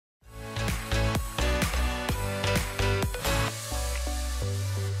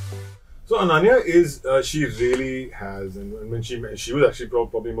So Ananya is, she really has, and when she was actually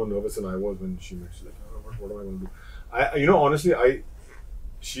probably more nervous than I was when she met. She's like, oh, what am I going to do? Honestly,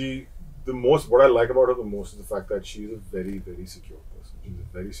 what I like about her the most is the fact that she's a very, very secure person. She's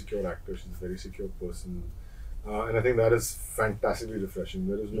a very secure actor. She's a very secure person. And I think that is fantastically refreshing.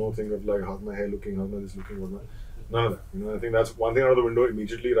 There is no thing of like, how's my hair looking, how's my this looking, none of that. I think that's one thing out of the window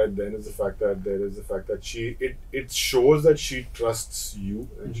immediately right then is the fact that it shows that she trusts you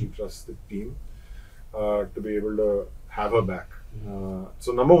and she trusts the team to be able to have her back.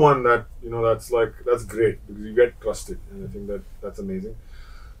 So number one, that's great because you get trusted, and I think that's amazing.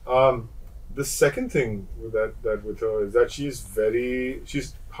 The second thing that with her is that she's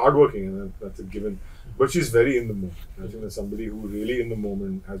hardworking, and that's a given, but she's very in the moment. I think that somebody who really in the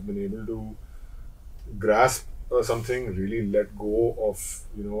moment has been able to grasp something, really let go of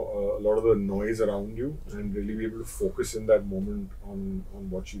a lot of the noise around you, and really be able to focus in that moment on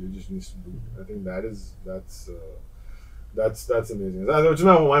what she really just needs to do. I think that's amazing. Which is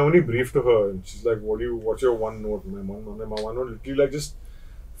my only brief to her, and she's like, "What's your one note?" My one note literally like just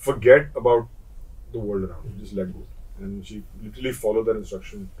forget about the world around you, just let go. And she literally followed that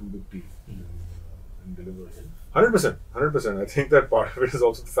instruction to the T and delivered. 100%. I think that part of it is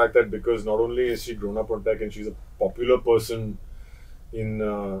also the fact that because not only is she grown up on tech and she's a popular person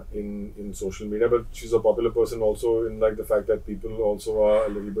in social media, but she's a popular person also in like the fact that people also are a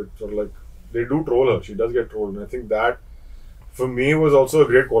little bit sort of like they do troll her. She does get trolled, and I think that for me was also a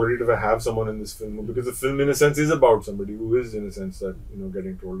great quality to have someone in this film, because the film in a sense is about somebody who is in a sense that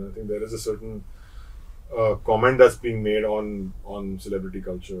getting trolled. And I think there is a certain comment that's being made on celebrity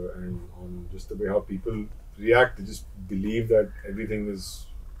culture and on just the way how people react. They just believe that everything is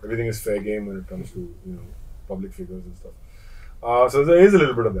fair game when it comes to public figures and stuff. So there is a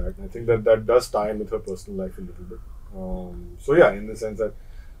little bit of that. I think that does tie in with her personal life a little bit. So yeah, in the sense that,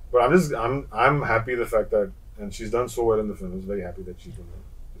 but I'm happy the fact that, and she's done so well in the film. I was very happy that she's done well.